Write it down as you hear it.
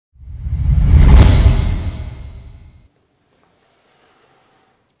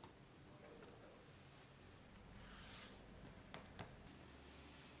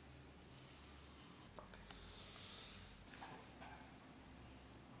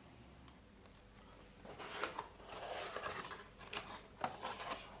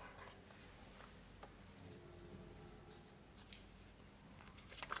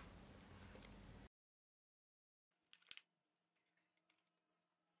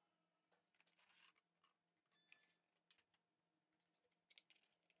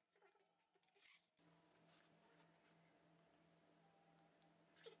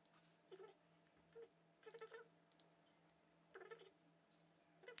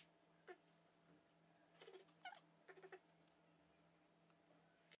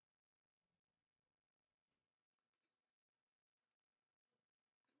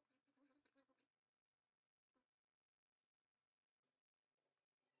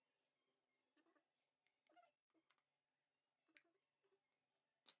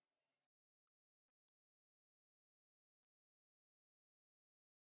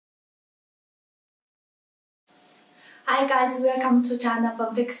Hi guys, welcome to channel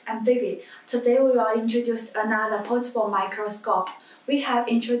Bonfix and Phoebe. Today we will introduce another portable microscope. We have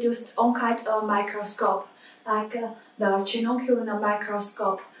introduced all kinds of microscope like the trinocular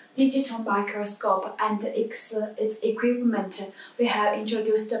microscope, digital microscope, and its equipment. We have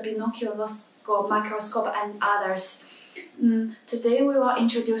introduced the binocular microscope and others. Today we will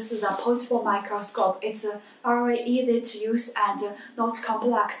introduce the portable microscope. It's very easy to use and not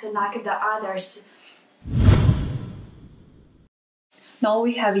complex like the others. Now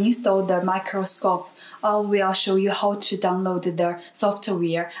we have installed the microscope. I will show you how to download the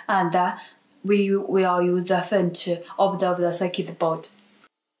software, and we will use the phone to observe the circuit board.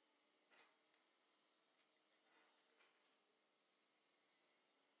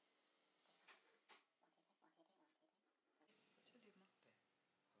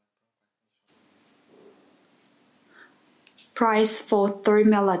 Press for 3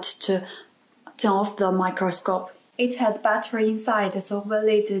 minutes to turn off the microscope. It has battery inside, so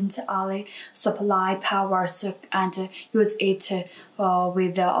we didn't only supply power and use it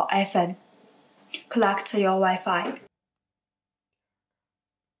with the iPhone. Connect your Wi-Fi.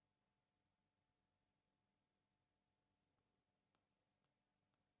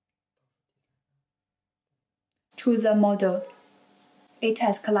 Choose the model. It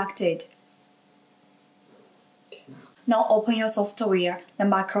has collected. Now open your software, the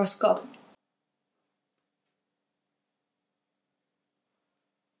microscope.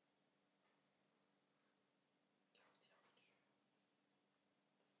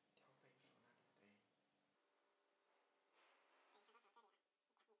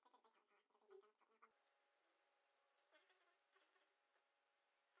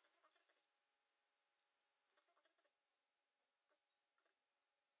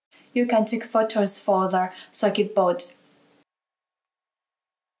 You can take photos for the circuit board.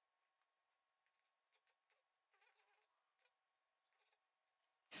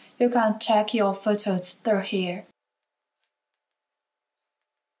 You can check your photos through here.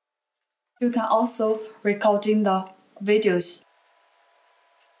 You can also record in the videos.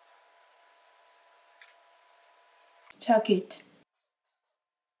 Check it.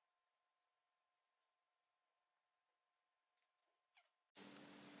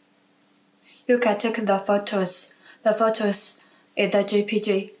 You can take the photos. The photos is the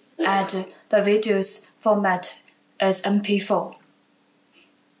JPG and the videos format is MP4.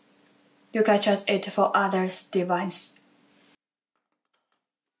 You can charge it for others' device.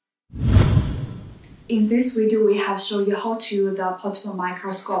 In this video, we have shown you how to use the portable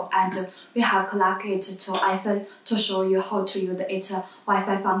microscope, and we have connected it to iPhone to show you how to use its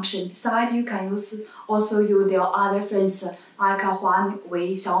Wi-Fi function. Besides, you can also use your other phones like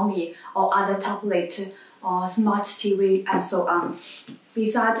Huawei, Xiaomi, or other tablet, or smart TV, and so on.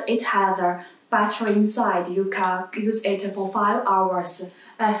 Besides, it has a battery inside. You can use it for 5 hours.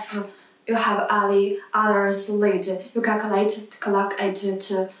 If you have any other lead, you can connect it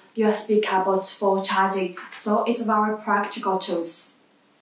to USB cables for charging, so it's very practical tools.